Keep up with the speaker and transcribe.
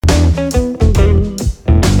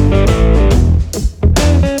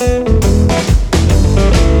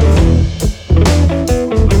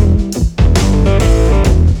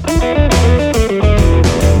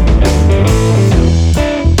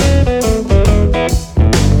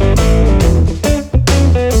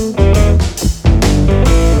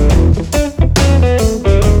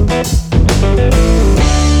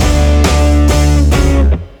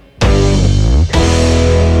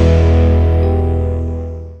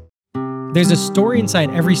There's a story inside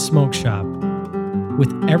every smoke shop,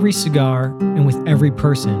 with every cigar, and with every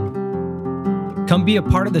person. Come be a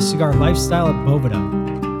part of the cigar lifestyle at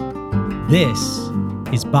Boveda. This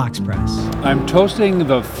is Box Press. I'm toasting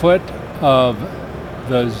the foot of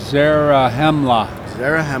the Zarahemla.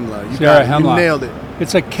 Zarahemla. Zarahemla. You nailed it.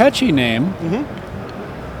 It's a catchy name.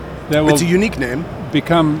 That will It's a unique name.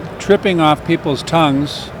 become tripping off people's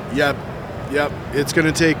tongues. Yep. It's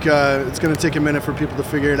gonna take a minute for people to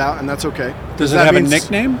figure it out, and that's okay. Does it have a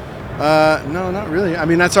nickname? No, not really. I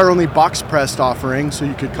mean, that's our only box pressed offering, so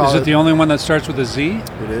you could call Is it the only one that starts with a Z?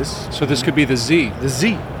 It is. So this could be the Z. The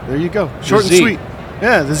Z. There you go. Short and Z. sweet.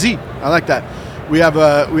 Yeah, the Z. I like that. We have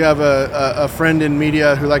a friend in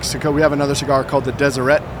media who likes to. We have another cigar called the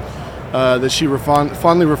Deseret that she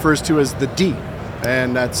fondly refers to as the D,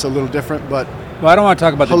 and that's a little different, but Well, I don't want to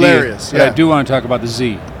talk about hilarious. the D, but I do want to talk about the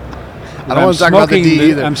Z. I don't want to talk about the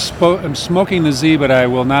D either. I'm smoking the Z, but I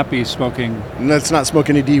will not be smoking. Let's not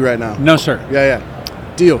smoke any D right now. No, sir. Yeah.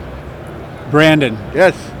 Deal. Brandon.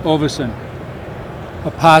 Yes. Ovison.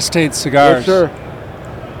 Apostate Cigars. Yes, sir.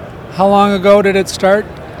 How long ago did it start?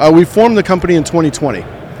 We formed the company in 2020.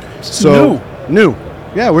 New.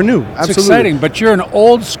 Yeah, we're new. Absolutely. It's exciting, but you're an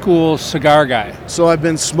old school cigar guy. So I've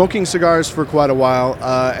been smoking cigars for quite a while,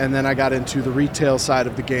 and then I got into the retail side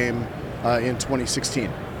of the game in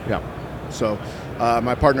 2016. Yeah. So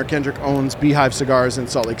my partner Kendrick owns Beehive Cigars in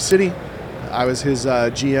Salt Lake City. I was his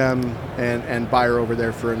GM and buyer over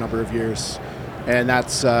there for a number of years, and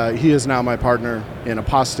that's he is now my partner in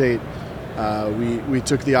Apostate. We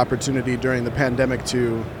took the opportunity during the pandemic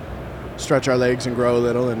to stretch our legs and grow a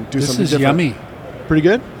little and do something different. This is yummy. Pretty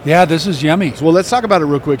good? Yeah, this is yummy. Well, let's talk about it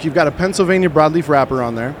real quick. You've got a Pennsylvania broadleaf wrapper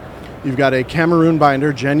on there. You've got a Cameroon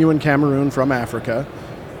binder, genuine Cameroon from Africa.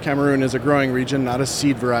 Cameroon is a growing region, not a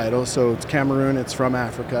seed varietal, so it's Cameroon, it's from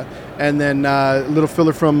Africa. And then a little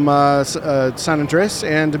filler from San Andres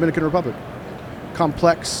and Dominican Republic.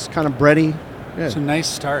 Complex, kind of bready. Yeah. It's a nice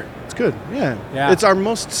start. It's good, yeah. Yeah. It's our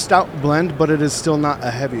most stout blend, but it is still not a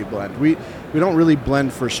heavy blend. We don't really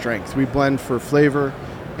blend for strength. We blend for flavor,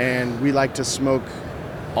 and we like to smoke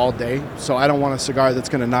all day. So I don't want a cigar that's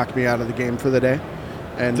going to knock me out of the game for the day.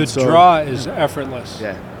 And the draw is effortless.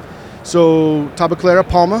 Yeah. So Tabacalera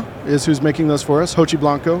Palma is who's making those for us. Hochi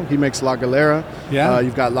Blanco, he makes La Galera. Yeah.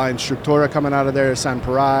 You've got La Instructora coming out of there, San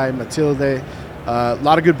Parai, Matilde. A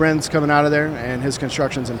lot of good brands coming out of there, and his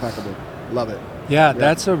construction's impeccable. Love it. Yeah,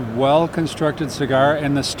 that's a well-constructed cigar,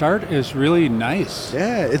 and the start is really nice.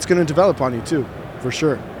 Yeah, it's going to develop on you too, for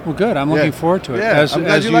sure. Well, good. I'm looking forward to it. Yeah, I'm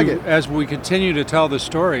glad you like it. As we continue to tell the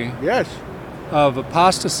story of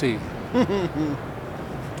apostasy.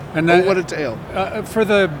 And what a tale. For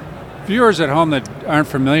the viewers at home that aren't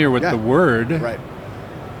familiar with the word. Right.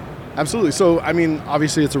 Absolutely. So, I mean,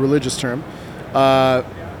 obviously it's a religious term.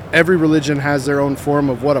 Every religion has their own form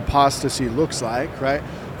of what apostasy looks like, right?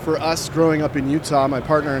 For us growing up in Utah, my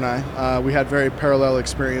partner and I, we had very parallel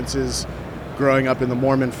experiences growing up in the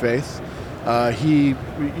Mormon faith.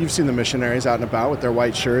 You've seen the missionaries out and about with their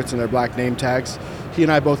white shirts and their black name tags. He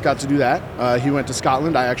and I both got to do that. He went to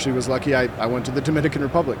Scotland. I actually was lucky. I went to the Dominican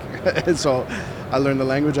Republic. And so I learned the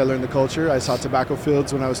language. I learned the culture. I saw tobacco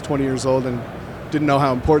fields when I was 20 years old and didn't know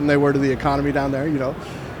how important they were to the economy down there,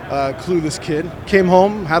 clueless kid. Came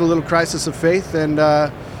home, had a little crisis of faith, and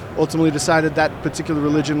ultimately decided that particular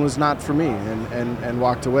religion was not for me and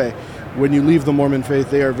walked away. When you leave the Mormon faith,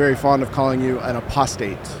 they are very fond of calling you an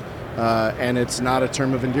apostate. And it's not a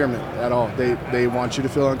term of endearment at all. They want you to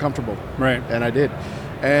feel uncomfortable. Right. And I did.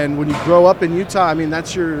 And when you grow up in Utah, I mean,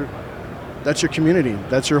 that's your community.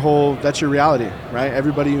 That's your reality, right?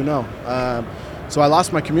 Everybody you know. So I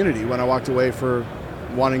lost my community when I walked away for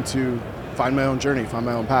wanting to find my own journey, find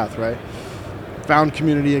my own path, right? Found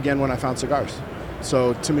community again when I found cigars.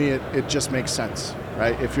 So to me, it just makes sense,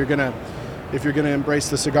 right? If you're gonna embrace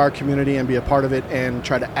the cigar community and be a part of it and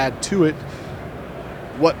try to add to it,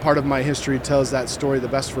 what part of my history tells that story the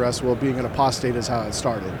best for us? Well, being an apostate is how it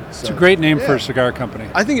started. So, it's a great name for a cigar company.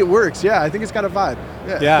 I think it works. Yeah, I think it's got a vibe.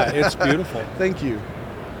 Yeah, it's beautiful. Thank you.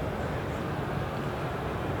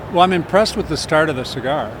 Well, I'm impressed with the start of the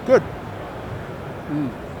cigar. Good.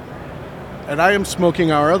 And I am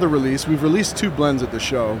smoking our other release. We've released 2 blends at the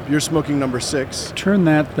show. You're smoking number 6. Turn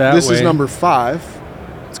that way. This is number 5.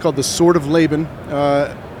 It's called the Sword of Laban.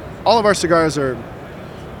 All of our cigars are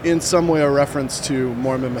in some way a reference to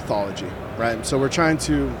Mormon mythology, right? So we're trying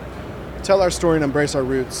to tell our story and embrace our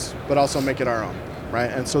roots, but also make it our own, right?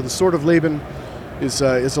 And so the Sword of Laban is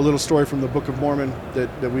a little story from the Book of Mormon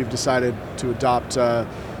that we've decided to adopt.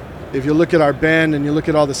 If you look at our band and you look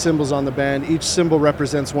at all the symbols on the band, each symbol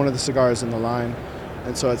represents one of the cigars in the line.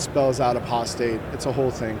 and so it spells out apostate. It's a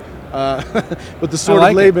whole thing. But the sword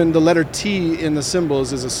like of Laban, the letter T in the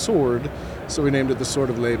symbols is a sword, so we named it the sword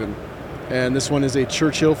of Laban. And this one is a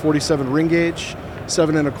Churchill 47 ring gauge,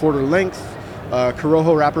 7 1/4 length,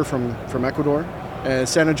 Corojo wrapper from Ecuador, and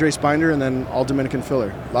San Andres binder, and then all Dominican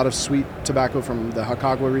filler. A lot of sweet tobacco from the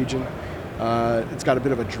Jacagua region. It's got a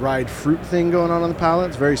bit of a dried fruit thing going on the palate.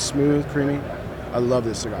 It's very smooth, creamy. I love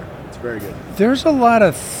this cigar. It's very good. There's a lot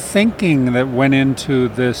of thinking that went into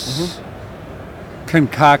this,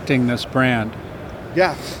 concocting this brand.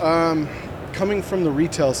 Yeah. Coming from the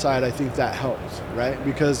retail side, I think that helped, right?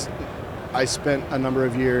 Because I spent a number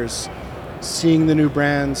of years seeing the new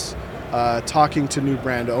brands, talking to new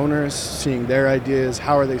brand owners, seeing their ideas,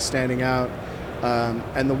 how are they standing out,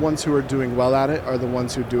 and the ones who are doing well at it are the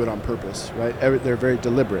ones who do it on purpose, right? They're very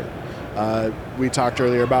deliberate. We talked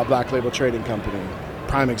earlier about Black Label Trading Company,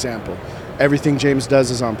 prime example. Everything James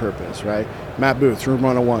does is on purpose, right? Matt Booth, Room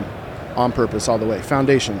 101, on purpose all the way.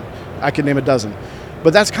 Foundation, I could name a dozen.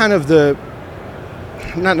 But that's kind of the,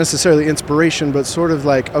 not necessarily inspiration, but sort of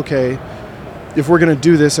like, okay, if we're going to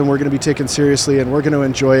do this and we're going to be taken seriously and we're going to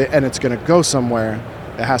enjoy it and it's going to go somewhere,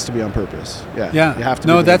 it has to be on purpose. Yeah. You have to.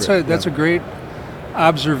 No, that's a great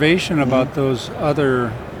observation about those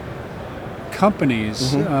other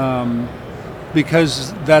companies,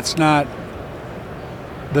 because that's not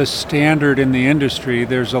the standard in the industry.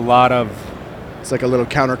 There's a lot of, it's like a little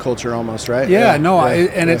counterculture almost, right?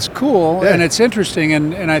 It's cool and it's interesting,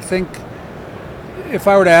 and I think if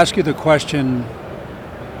I were to ask you the question,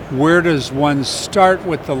 where does one start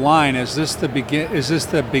with the line? Is this the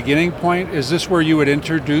beginning point? Is this where you would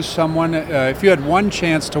introduce someone? If you had one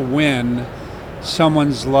chance to win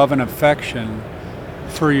someone's love and affection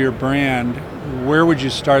for your brand, where would you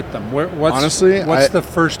start them? Honestly, what's the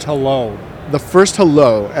first hello? The first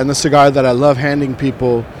hello, and the cigar that I love handing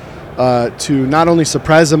people to not only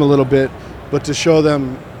surprise them a little bit, but to show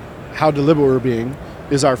them how deliberate we're being,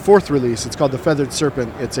 is our 4th release. It's called the Feathered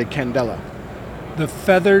Serpent. It's a Candela. The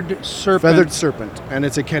Feathered Serpent. Feathered Serpent, and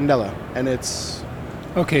it's a Candela, and it's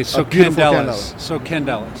so Candelas. Candela. So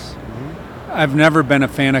Candelas. I've never been a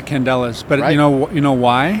fan of Candelas, but Right. you know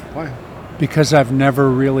why? Why? Because I've never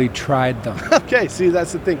really tried them. Okay, see,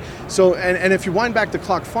 that's the thing. So, and if you wind back the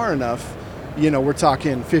clock far enough, we're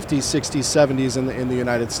talking 50s, 60s, 70s in the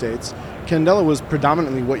United States. Candela was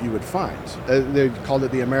predominantly what you would find. They called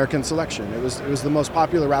it the American selection. It was the most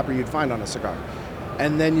popular wrapper you'd find on a cigar.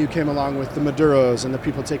 And then you came along with the Maduros and the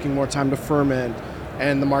people taking more time to ferment,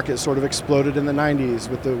 and the market sort of exploded in the 90s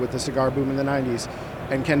with the cigar boom in the 90s.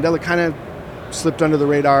 And Candela kind of slipped under the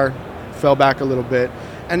radar, fell back a little bit.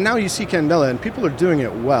 And now you see Candela, and people are doing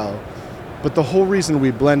it well. But the whole reason we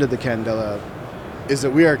blended the Candela is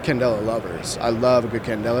that we are Candela lovers. I love a good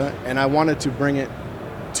Candela, and I wanted to bring it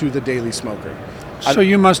to the daily smoker. So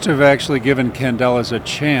you must have actually given Candelas a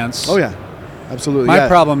chance. Oh, yeah. Absolutely. My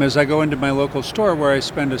problem is I go into my local store where I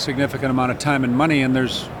spend a significant amount of time and money, and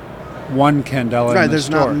there's one Candela in the there's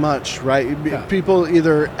store. not much, right? Yeah. People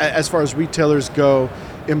either, as far as retailers go,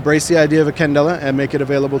 embrace the idea of a Candela and make it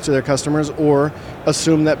available to their customers, or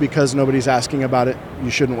assume that because nobody's asking about it, you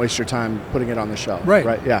shouldn't waste your time putting it on the shelf. Right.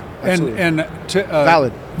 Right. Yeah. Absolutely. And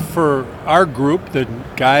valid for our group, the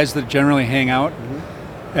guys that generally hang out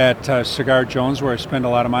at Cigar Jones, where I spend a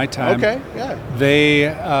lot of my time. Okay. Yeah.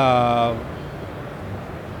 They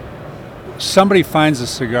somebody finds a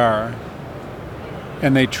cigar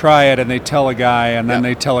and they try it and they tell a guy and then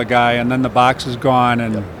they tell a guy and then the box is gone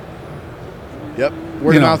and Yep.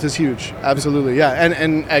 Word of mouth is huge. Absolutely. Yeah.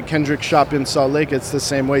 And at Kendrick's shop in Salt Lake, it's the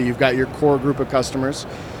same way. You've got your core group of customers.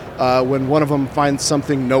 When one of them finds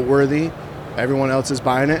something noteworthy, everyone else is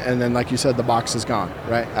buying it. And then, like you said, the box is gone.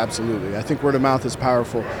 Right. Absolutely. I think word of mouth is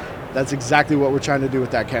powerful. That's exactly what we're trying to do with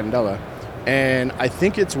that Candela. And I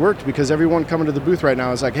think it's worked because everyone coming to the booth right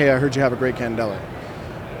now is like, hey, I heard you have a great Candela.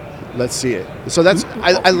 Let's see it. So that's,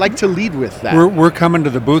 I like to lead with that. We're coming to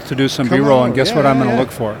the booth to do some B-roll, and guess what I'm going to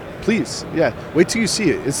look for? Please, wait till you see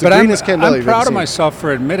it. It's the greenest Candela. I'm proud of myself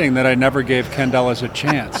for admitting that I never gave Candelas a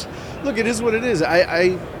chance. Look, it is what it is.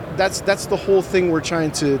 That's the whole thing we're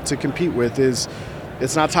trying to compete with. Is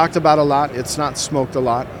it's not talked about a lot, it's not smoked a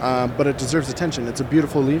lot, but it deserves attention. It's a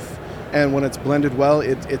beautiful leaf, and when it's blended well,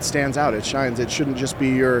 it stands out. It shines. It shouldn't just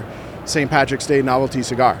be your St. Patrick's Day novelty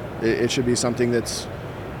cigar. It should be something that's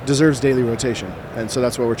deserves daily rotation, and so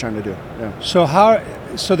that's what we're trying to do. Yeah.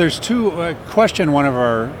 So there's two question. One of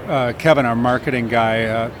our Kevin, our marketing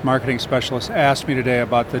guy, marketing specialist, asked me today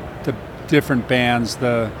about the different bands,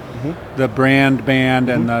 the brand band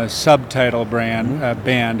and the subtitle brand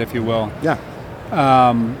band, if you will. Yeah.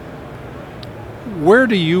 Where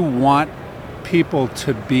do you want people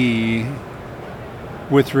to be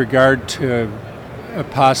with regard to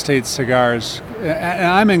Apostate cigars. And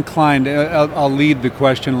I'm inclined, I'll lead the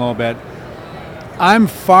question a little bit. I'm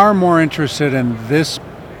far more interested in this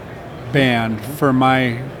band for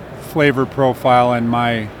my flavor profile and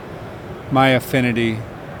my affinity.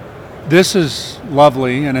 This is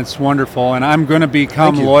lovely and it's wonderful, and I'm going to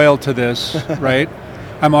become loyal to this, right?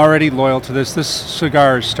 I'm already loyal to this. This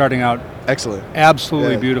cigar is starting out excellent,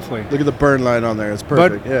 absolutely beautifully. Look at the burn line on there; it's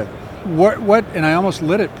perfect. But what? And I almost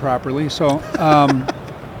lit it properly. So,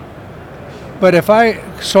 but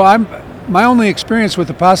my only experience with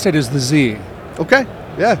Apostate is the Z. Okay,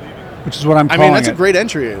 yeah. Which is what I'm calling I mean, that's it. a great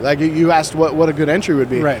entry. Like you asked what a good entry would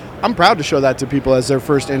be. Right. I'm proud to show that to people as their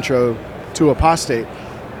first intro to Apostate.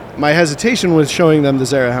 My hesitation with showing them the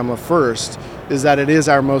Zarahemla first is that it is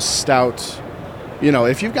our most stout. You know,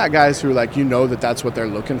 if you've got guys who that's what they're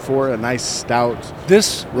looking for, a nice stout,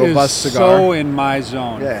 this robust is cigar. so in my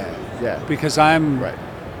zone. Yeah. Because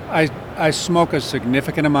I smoke a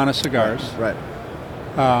significant amount of cigars. Right.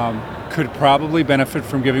 Could probably benefit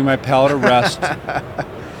from giving my palate a rest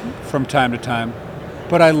from time to time,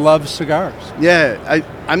 but I love cigars. Yeah,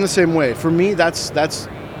 I'm the same way. For me, that's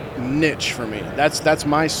niche for me. That's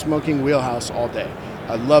my smoking wheelhouse all day.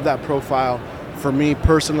 I love that profile. For me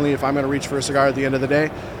personally, if I'm going to reach for a cigar at the end of the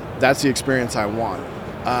day, that's the experience I want.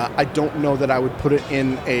 I don't know that I would put it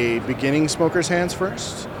in a beginning smoker's hands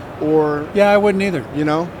first, or I wouldn't either. You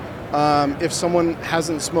know, if someone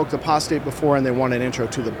hasn't smoked Apostate before and they want an intro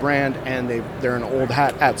to the brand and they're an old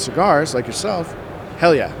hat at cigars like yourself,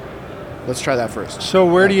 hell yeah, let's try that first. So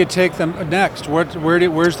where do you take them next?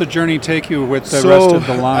 Where's the journey take you with the rest of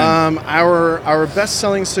the line? Our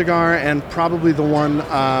best-selling cigar, and probably the one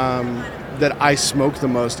that I smoke the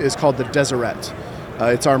most, is called the Deseret.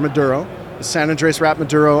 It's our Maduro, the San Andres Wrap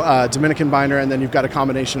Maduro, Dominican binder, and then you've got a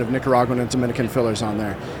combination of Nicaraguan and Dominican fillers on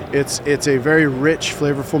there. It's a very rich,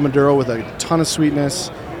 flavorful Maduro with a ton of sweetness.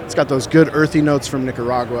 It's got those good earthy notes from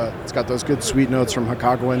Nicaragua. It's got those good sweet notes from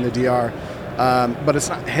Jacagua and the DR. But it's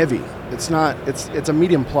not heavy. It's a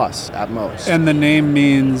medium plus at most. And the name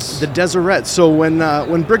means? The Deseret. So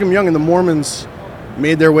when Brigham Young and the Mormons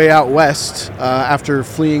made their way out west after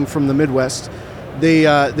fleeing from the Midwest,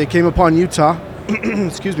 they came upon Utah,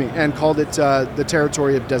 excuse me, and called it the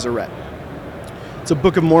territory of Deseret. It's a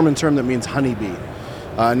Book of Mormon term that means honeybee.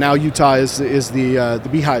 Now Utah is the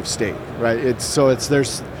beehive state, right? It's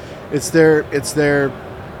their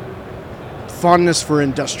fondness for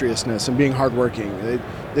industriousness and being hardworking.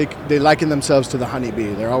 They liken themselves to the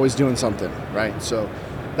honeybee. They're always doing something, right? So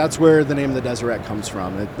that's where the name of the Deseret comes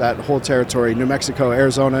from. That whole territory, New Mexico,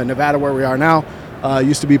 Arizona, Nevada, where we are now,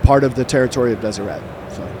 used to be part of the territory of Deseret.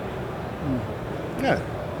 So,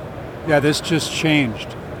 yeah, this just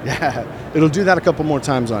changed. Yeah, it'll do that a couple more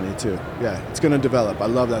times on you too. Yeah, it's going to develop. I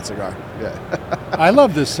love that cigar. Yeah, I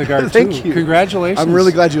love this cigar too. Thank you. Congratulations. I'm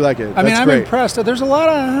really glad you like it. I mean, I'm great. impressed. There's a lot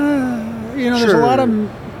of, there's a lot of,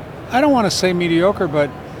 I don't want to say mediocre, but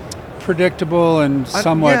predictable and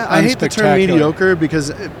somewhat unspectacular. I hate the term mediocre because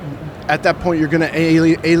at that point you're going to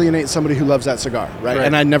alienate somebody who loves that cigar, right?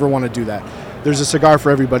 And I never want to do that. There's a cigar for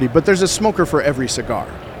everybody, but there's a smoker for every cigar,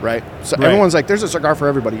 right? So everyone's like, there's a cigar for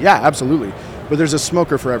everybody. Yeah, absolutely. But there's a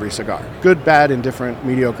smoker for every cigar. Good, bad, indifferent,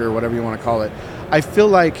 mediocre, whatever you want to call it. I feel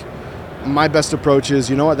like my best approach is,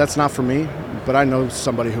 you know what, that's not for me, but I know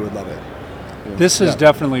somebody who would love it. This is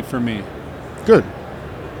definitely for me. Good.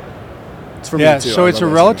 It's for me too. So it's a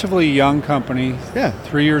relatively young company. Yeah.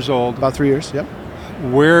 3 years old. About 3 years, yep.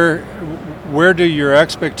 Where do your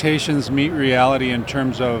expectations meet reality in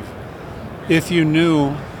terms of, if you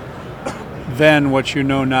knew then what you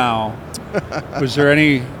know now, was there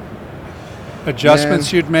any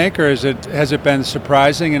adjustments you'd make, or has it been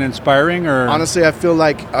surprising and inspiring? Or honestly, I feel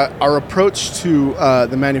like our approach to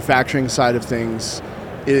the manufacturing side of things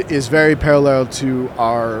is very parallel to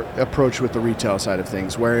our approach with the retail side of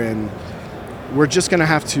things, wherein we're just going to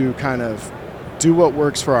have to kind of do what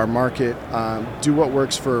works for our market, do what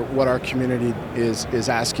works for what our community is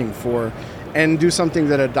asking for, and do something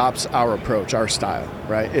that adopts our approach, our style,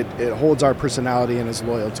 right? It holds our personality and is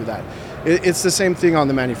loyal to that. It's the same thing on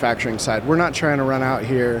the manufacturing side. We're not trying to run out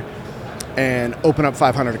here and open up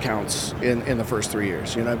 500 accounts in the first 3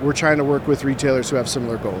 years. We're trying to work with retailers who have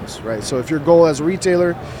similar goals, right? So if your goal as a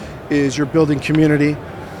retailer is you're building community,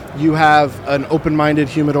 you have an open-minded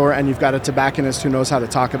humidor, and you've got a tobacconist who knows how to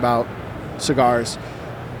talk about cigars,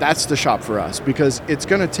 that's the shop for us, because it's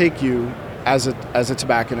going to take you as a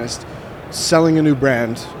tobacconist selling a new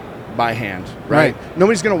brand by hand, right?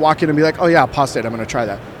 Nobody's going to walk in and be like, oh yeah, Apostate, I'm going to try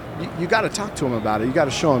that. You got to talk to them about it. You got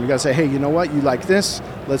to show them. You got to say, hey, you know what? You like this?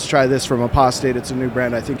 Let's try this from Apostate. It's a new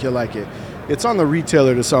brand. I think you'll like it. it's on the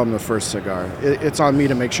retailer to sell them the first cigar. It's on me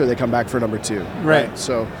to make sure they come back for number 2. Right.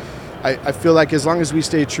 So I feel like as long as we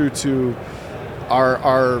stay true to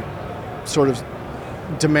our sort of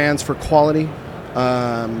demands for quality,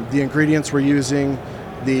 the ingredients we're using,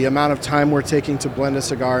 the amount of time we're taking to blend a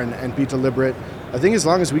cigar and be deliberate, I think as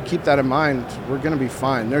long as we keep that in mind, we're going to be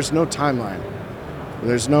fine. There's no timeline.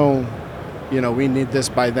 There's no, we need this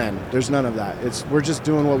by then. There's none of that. We're just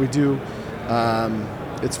doing what we do.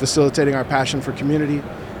 It's facilitating our passion for community.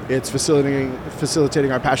 It's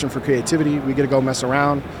facilitating our passion for creativity. We get to go mess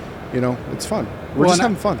around. It's fun. We're just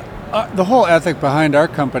having fun. The whole ethic behind our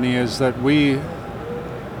company is that we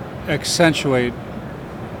accentuate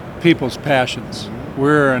people's passions.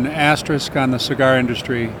 We're an asterisk on the cigar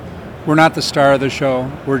industry. We're not the star of the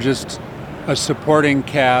show. We're just a supporting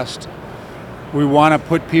cast. We want to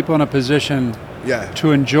put people in a position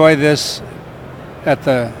to enjoy this at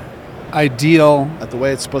the ideal... At the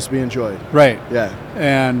way it's supposed to be enjoyed. Right. Yeah.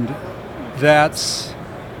 And that's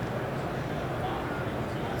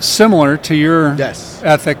similar to your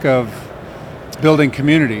ethic of building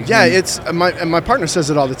community. Yeah, it's my partner says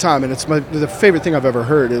it all the time, and it's the favorite thing I've ever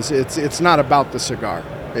heard is it's not about the cigar.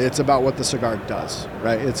 It's about what the cigar does,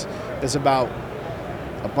 right? It's about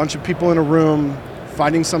a bunch of people in a room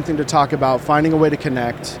finding something to talk about, finding a way to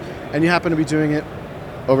connect, and you happen to be doing it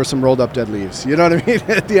over some rolled up dead leaves. You know what I mean?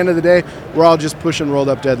 At the end of the day, we're all just pushing rolled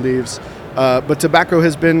up dead leaves. But tobacco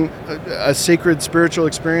has been a sacred spiritual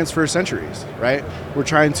experience for centuries, right? We're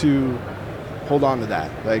trying to hold on to that.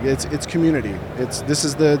 Like it's community. This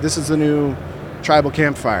is the new tribal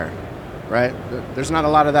campfire, right? There's not a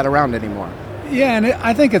lot of that around anymore. Yeah, and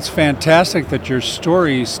I think it's fantastic that your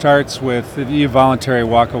story starts with you voluntarily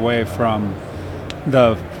walk away from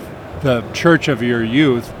the church of your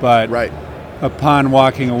youth, but upon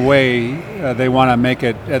walking away, they want to make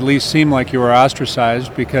it at least seem like you were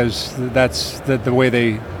ostracized because that's the way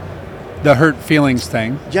the hurt feelings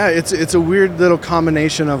thing. Yeah, it's a weird little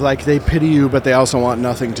combination of like they pity you, but they also want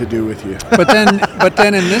nothing to do with you. But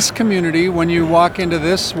then in this community, when you walk into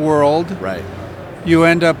this world, you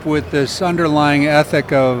end up with this underlying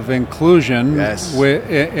ethic of inclusion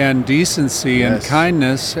and decency and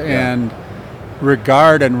kindness and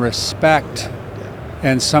regard and respect.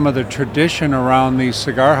 And some of the tradition around these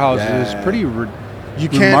cigar houses is pretty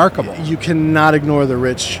remarkable. You cannot ignore the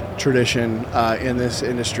rich tradition in this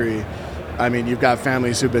industry. I mean, you've got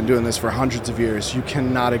families who've been doing this for hundreds of years. You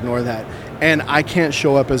cannot ignore that. And I can't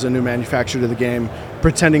show up as a new manufacturer to the game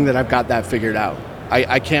pretending that I've got that figured out.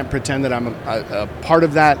 I can't pretend that I'm a part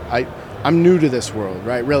of that. I'm new to this world,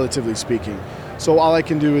 right, relatively speaking. So all I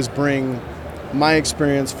can do is bring my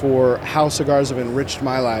experience for how cigars have enriched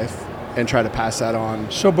my life and try to pass that on.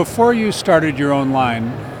 So before you started your own line,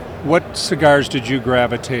 what cigars did you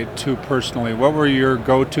gravitate to personally? What were your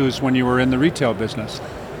go-tos when you were in the retail business?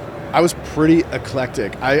 I was pretty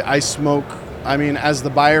eclectic. I smoke, as the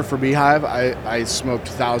buyer for Beehive, I smoked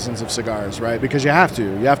thousands of cigars, right? Because you have to.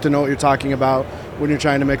 You have to know what you're talking about when you're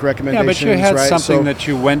trying to make recommendations. Yeah, but you had right? something that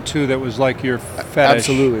you went to that was like your fetish.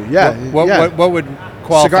 Absolutely, yeah. What would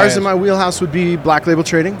qualify cigars in my wheelhouse would be Black Label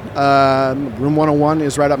Trading. Room 101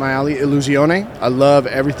 is right up my alley. Illusione. I love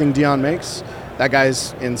everything Dion makes. That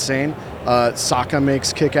guy's insane. Saka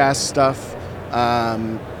makes kick-ass stuff.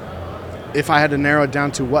 If I had to narrow it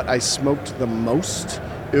down to what I smoked the most,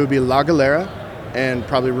 it would be La Galera and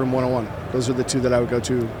probably Room 101. Those are the two that I would go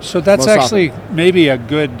to. So that's actually maybe a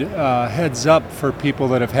good heads up for people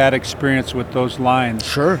that have had experience with those lines.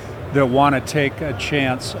 Sure. That want to take a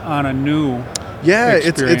chance on a new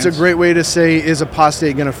it's a great way to say, is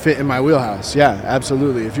Apostate going to fit in my wheelhouse? Yeah,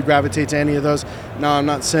 absolutely. If you gravitate to any of those. Now, I'm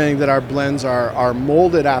not saying that our blends are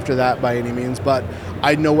molded after that by any means, but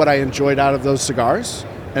I know what I enjoyed out of those cigars,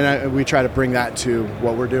 and we try to bring that to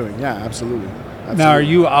what we're doing. Yeah, absolutely. Now, are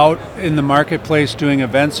you out in the marketplace doing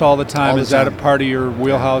events all the time? Is that a part of your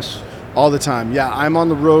wheelhouse? All the time, yeah. I'm on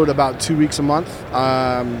the road about 2 weeks a month,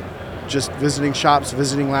 just visiting shops,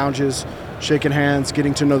 visiting lounges, shaking hands,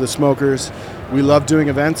 getting to know the smokers. We love doing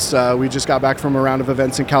events. We just got back from a round of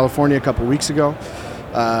events in California a couple weeks ago.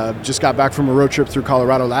 Just got back from a road trip through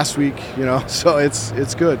Colorado last week, so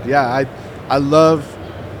it's good. Yeah, I love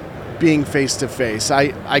being face-to-face.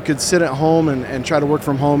 I could sit at home and try to work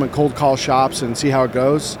from home and cold call shops and see how it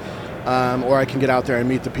goes, or I can get out there and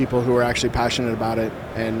meet the people who are actually passionate about it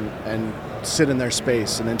and sit in their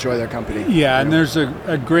space and enjoy their company. Yeah, and there's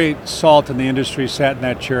a great salt in the industry sat in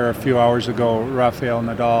that chair a few hours ago, Rafael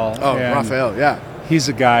Nadal. Oh, Rafael, yeah. He's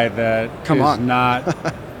a guy that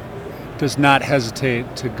does not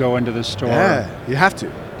hesitate to go into the store. Yeah, you have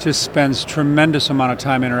to. Just spends tremendous amount of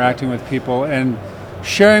time interacting with people and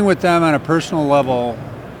sharing with them on a personal level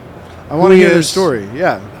I want to hear their story.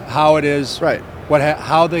 Yeah. How it is. Right.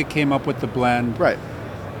 How they came up with the blend. Right.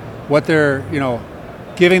 What they're,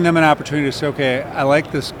 giving them an opportunity to say, okay, I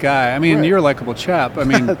like this guy. I mean, Right. you're a likable chap. I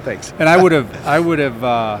mean, Thanks. And I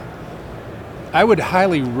would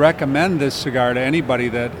highly recommend this cigar to anybody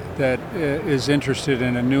that is interested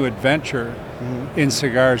in a new adventure in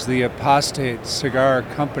cigars, the Apostate Cigar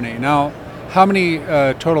Company. Now, how many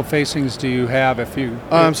total facings do you have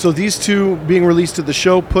So these two being released at the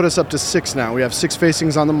show put us up to 6 now. We have 6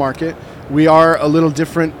 facings on the market. We are a little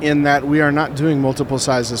different in that we are not doing multiple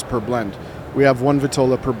sizes per blend. We have 1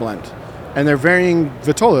 Vitola per blend. And they're varying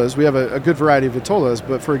Vitolas. We have a good variety of Vitolas,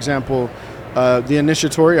 but for example, the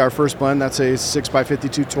Initiatory, our first blend, that's a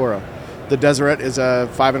 6x52 Toro. The Deseret is a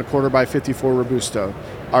 5.25 by 54 Robusto.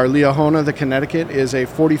 Our Liahona, the Connecticut, is a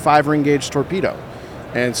 45 ring gauge Torpedo.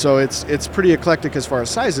 And so it's pretty eclectic as far as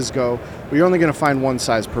sizes go. We're only going to find 1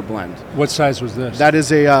 size per blend. What size was this? That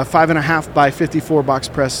is a 5.5 by 54 box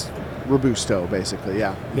press Robusto, basically.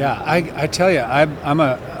 Yeah. Yeah, I tell you,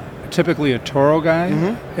 I'm typically a Toro guy,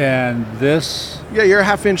 and this. Yeah, you're a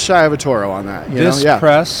half-inch shy of a Toro on that. This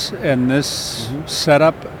press and this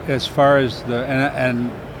setup, as far as and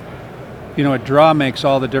a draw makes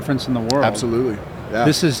all the difference in the world. Absolutely. Yeah.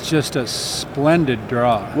 This is just a splendid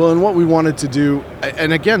draw. Well, and what we wanted to do,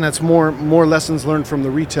 and again, that's more lessons learned from the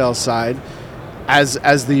retail side.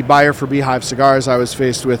 As the buyer for Beehive Cigars, I was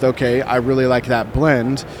faced with, okay, I really like that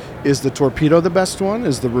blend. Is the Torpedo the best one?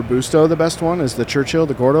 Is the Robusto the best one? Is the Churchill,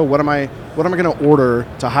 the Gordo? What am I going to order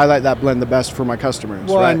to highlight that blend the best for my customers?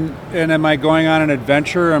 Well, right? and am I going on an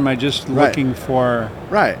adventure? Or am I just looking for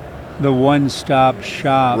the one-stop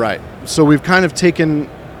shop? Right. So we've kind of taken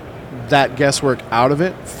that guesswork out of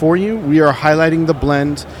it for you. We are highlighting the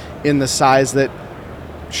blend in the size that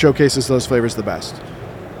showcases those flavors the best.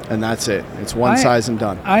 And that's it. It's one size and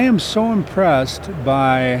done. I am so impressed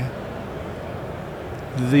by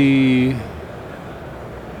the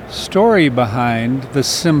story behind the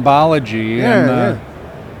symbology and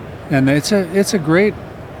it's a great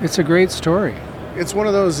story. It's one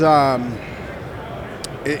of those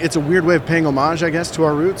it's a weird way of paying homage, I guess, to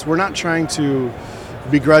our roots. We're not trying to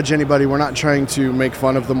begrudge anybody. We're not trying to make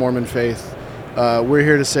fun of the Mormon faith. We're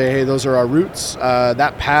here to say, hey, those are our roots.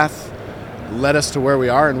 That path led us to where we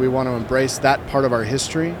are, and we want to embrace that part of our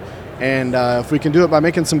history. And if we can do it by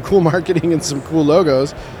making some cool marketing and some cool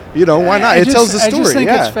logos, why not? It tells the story. I just think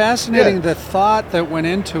it's fascinating, the thought that went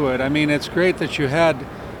into it. I mean, it's great that you had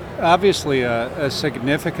obviously a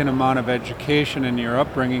significant amount of education in your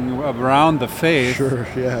upbringing around the faith. Sure,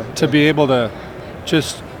 yeah. To be able to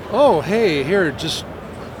just,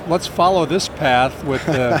 let's follow this path with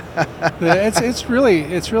the it's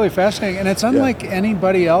really fascinating, and it's unlike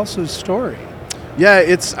anybody else's story. Yeah,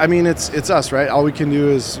 it's us, right? All we can do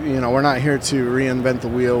is, we're not here to reinvent the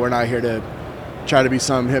wheel. We're not here to try to be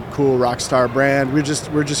some hip, cool rock star brand. We're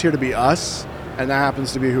just here to be us, and that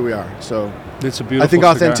happens to be who we are. So it's a beautiful. I think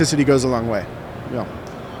authenticity goes a long way. Yeah.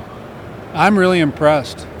 I'm really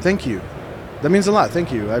impressed. Thank you. That means a lot.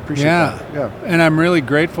 Thank you. I appreciate that. Yeah. And I'm really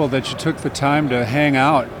grateful that you took the time to hang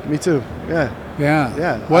out. Me too. Yeah. Yeah.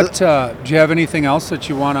 Yeah. What do you have anything else that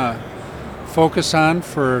you want to focus on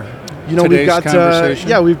for today's we've got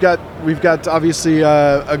conversation? we've got obviously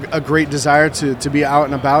a great desire to be out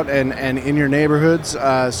and about and in your neighborhoods.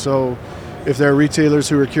 So if there are retailers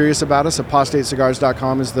who are curious about us,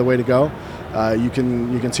 apostatecigars.com is the way to go. You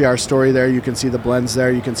can see our story there. You can see the blends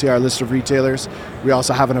there. You can see our list of retailers. We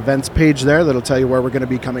also have an events page there that'll tell you where we're going to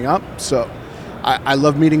be coming up. So I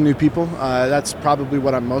love meeting new people. That's probably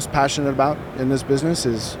what I'm most passionate about in this business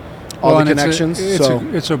is all the connections.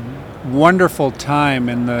 It's a wonderful time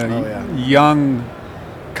in the young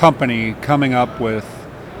company coming up with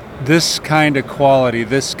this kind of quality,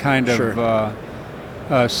 this kind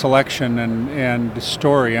of selection and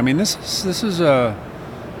story. I mean, this is a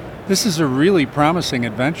really promising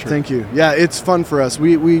adventure. Thank you. Yeah, it's fun for us.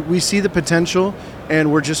 We see the potential,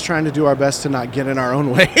 and we're just trying to do our best to not get in our own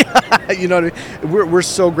way. You know what I mean? We're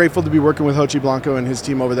so grateful to be working with Jochi Blanco and his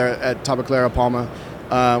team over there at Tabacalera Palma.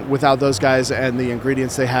 Without those guys and the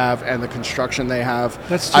ingredients they have and the construction they have,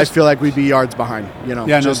 I feel like we'd be yards behind.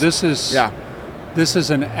 This is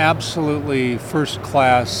an absolutely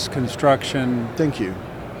first-class construction. Thank you.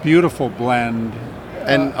 Beautiful blend.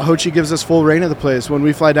 And Jochi gives us full reign of the place. When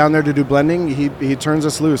we fly down there to do blending, he turns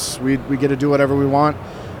us loose. We get to do whatever we want.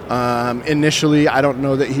 Initially, I don't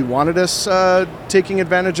know that he wanted us taking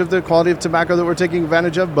advantage of the quality of tobacco that we're taking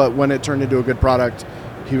advantage of, but when it turned into a good product,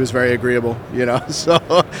 he was very agreeable, So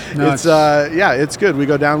it's good. We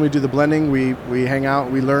go down, we do the blending, we hang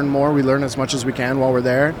out, we learn more, we learn as much as we can while we're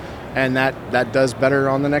there, and that does better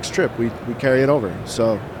on the next trip. We carry it over.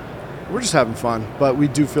 So we're just having fun, but we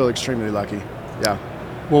do feel extremely lucky. Yeah.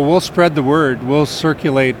 Well, we'll spread the word. We'll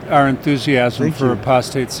circulate our enthusiasm Thank for you.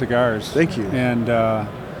 Apostate Cigars. Thank you. And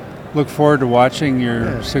look forward to watching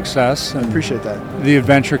your success. And appreciate that. The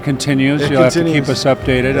adventure continues. It You'll continues. have to keep us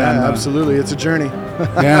updated. Yeah, absolutely. It's a journey.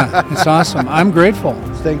 Yeah, it's awesome. I'm grateful.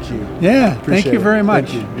 Thank you. Yeah, Appreciate thank you it. very much.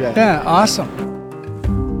 Thank you. Yeah, awesome.